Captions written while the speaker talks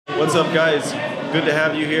What's up, guys? Good to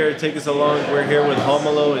have you here. Take us along. We're here with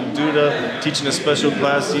Romulo and Duda, teaching a special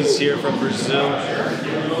class. He's here from Brazil.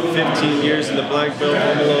 15 years in the black belt.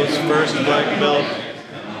 Romulo's first black belt.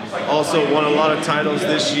 Also won a lot of titles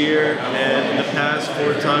this year, and in the past,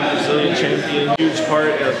 4-time Brazilian champion. Huge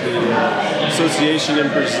part of the association in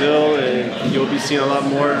Brazil, and you'll be seeing a lot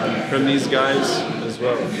more from these guys as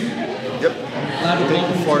well. Yep.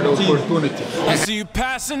 Thank you for the opportunity. I see you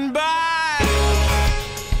passing by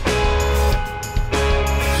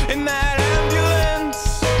in that ambulance.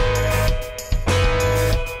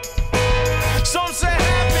 Some say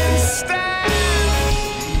happenstance,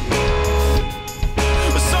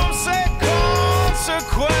 but some say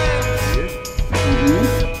consequence.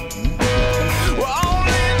 We're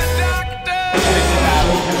only the doctor.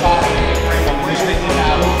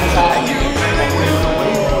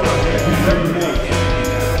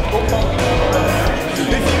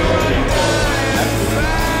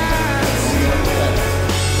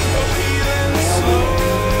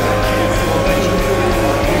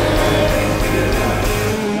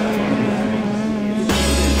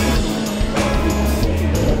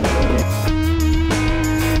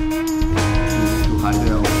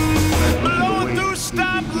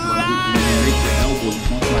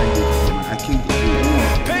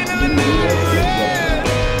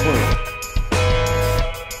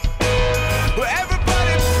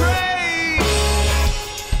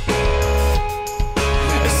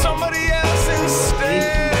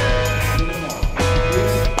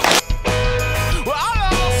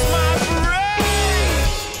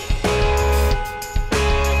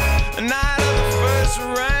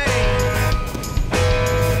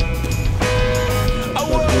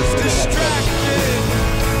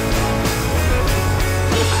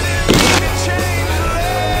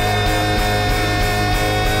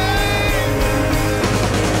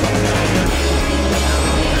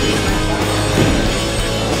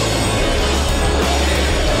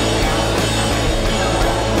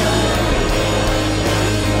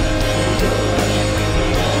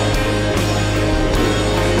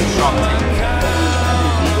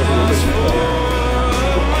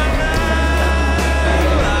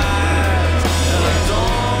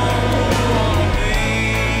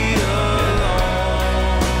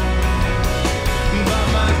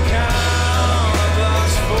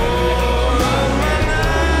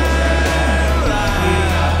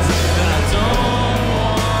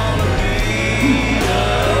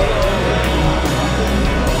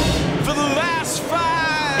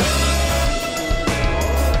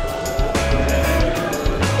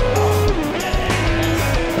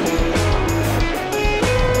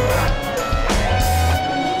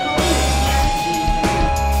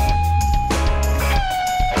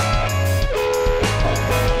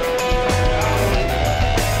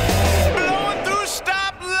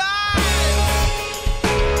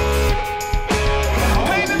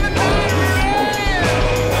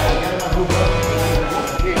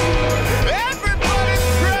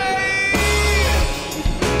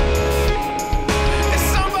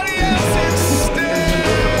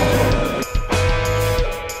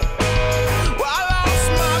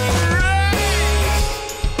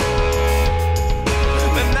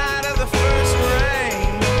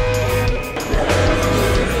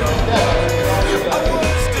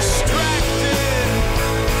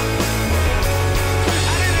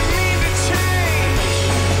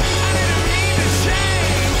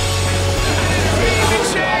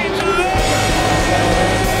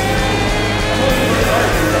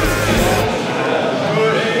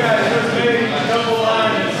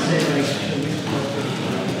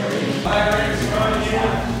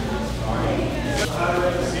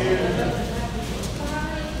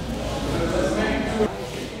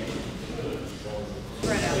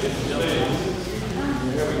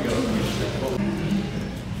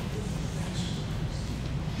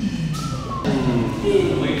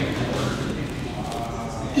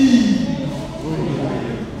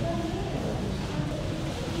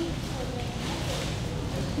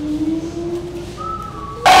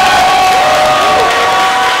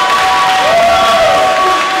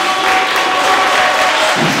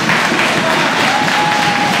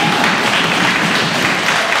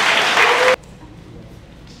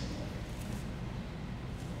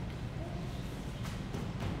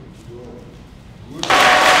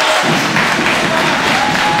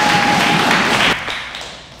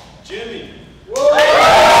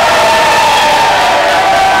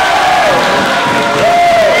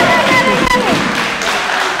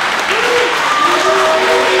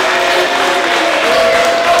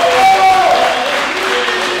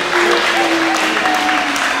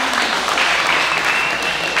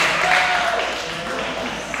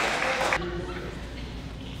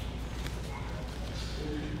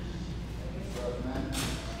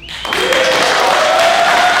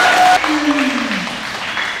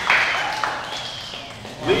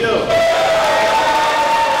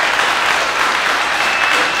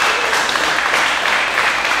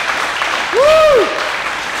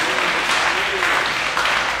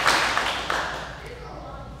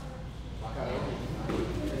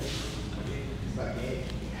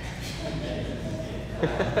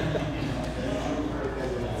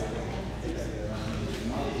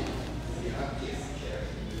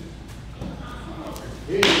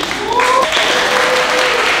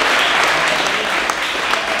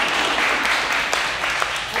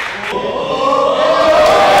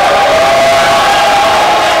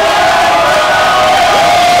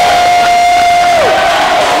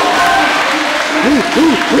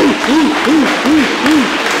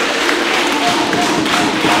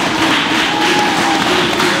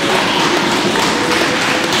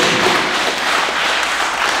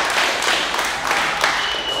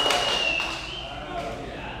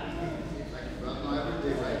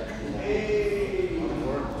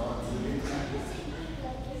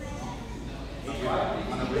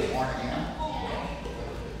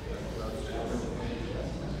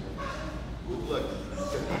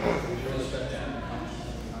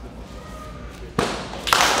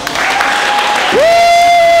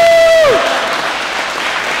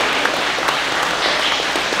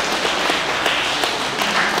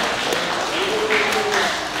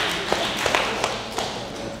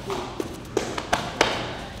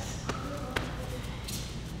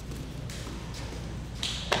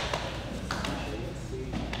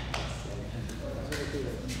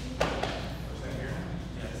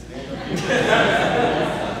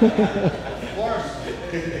 Of course.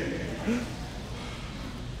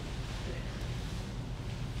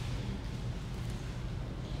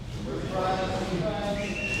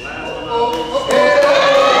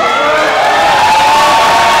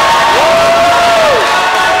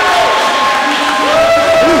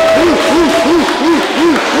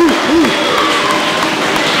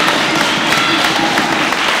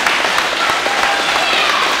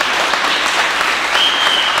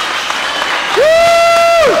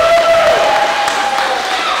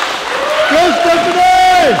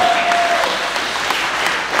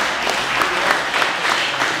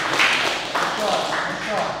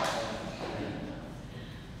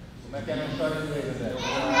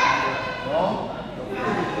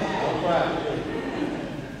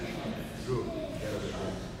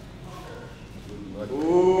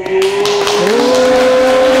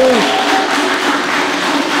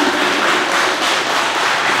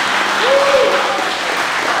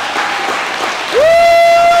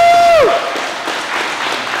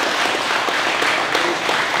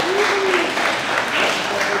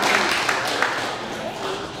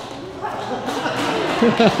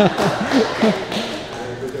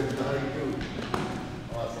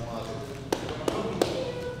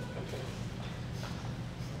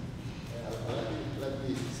 Let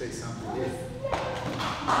me say something here.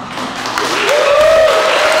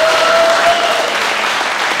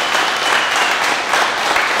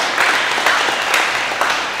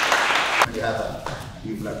 We have a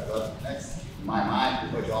new black belt next. In my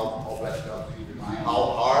mind, because all black belts in my mind, how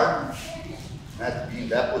hard not to be in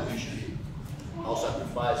that position, how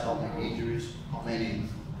sacrifice, how many injuries, how many,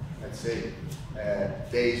 let's say,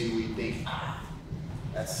 days you will think,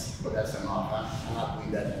 that's enough. I'm not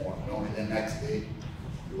doing that anymore. You know, and the next day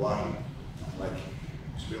you are here. Like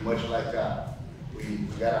it's pretty much like we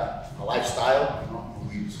got a lifestyle. You know,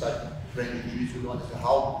 we start training jiu-jitsu. We understand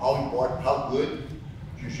how important, how good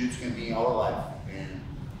jiu-jitsu can be in our life. And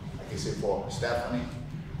like I say, for Stephanie,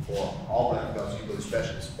 for all black belts,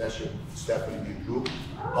 especially Stephanie and Drew,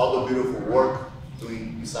 all the beautiful work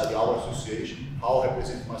doing inside our association, how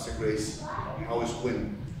represent Master Grace and how it's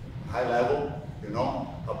going high level. You know,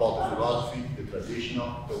 about the philosophy, the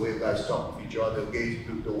traditional, the way you guys talk with each other,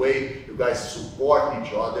 the way you guys support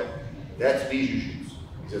each other. That's me jiu-jitsu.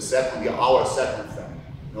 It's our second family.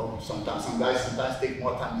 You know, sometimes some guys take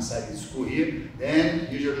more time inside the school here than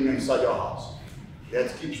usually inside your house.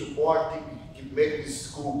 Let's keep supporting, keep making this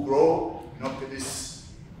school grow. You know, because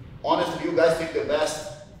honestly, you guys take the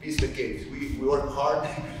best piece of the cake. We work hard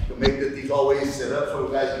to make the things always set up so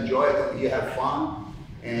you guys enjoy it and you have fun.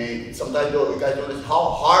 And sometimes you guys don't understand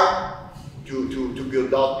how hard to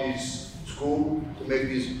build out this school, to make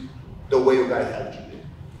this the way you guys have today.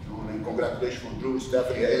 You know, and congratulations from Drew,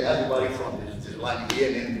 Stephanie, and everybody from this line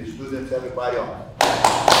here, and the students, everybody on.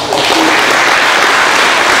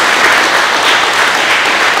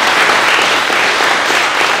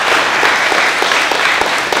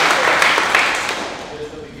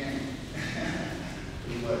 Just the beginning.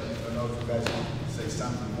 Pretty much. I don't know if you guys want to say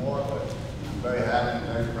something more, but I'm very happy and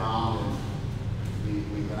very proud, and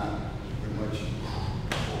we're gonna pretty much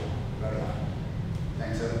very happy.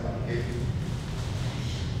 Thanks everybody. Okay.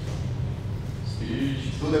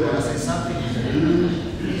 Do they want to say something?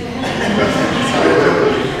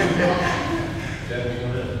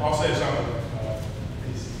 I'll say something.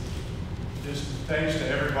 Just thanks to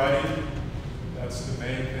everybody that's the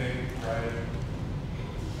main thing, right?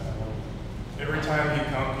 Every time you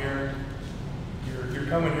come here, you're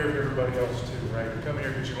coming here for everybody else too, right? You're coming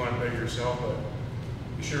here because you want to better yourself, but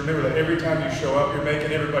you should remember that every time you show up, you're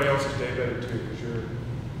making everybody else's day better too, because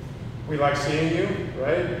we like seeing you,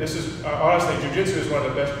 right? This is, honestly, jiu-jitsu is one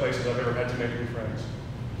of the best places I've ever had to make new friends.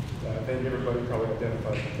 I think everybody probably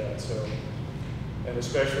identifies with that, so. And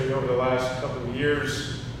especially over the last couple of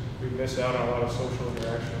years, we've missed out on a lot of social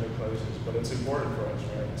interaction in other places, but it's important for us,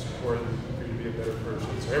 right? It's important for you to be a better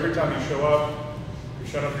person. So every time you show up, you're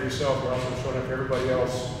showing up for yourself, you're also showing up for everybody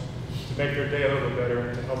else to make their day a little bit better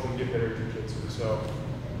and to help them get better at jiu-jitsu. So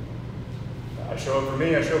I show up for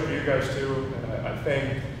me, I show up for you guys too, and I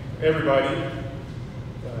thank everybody,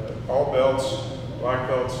 all belts, black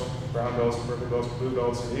belts, brown belts, purple belts, blue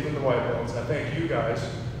belts, and even the white belts. I thank you guys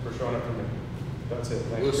for showing up for me. That's it.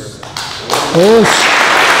 Thank you very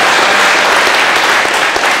much.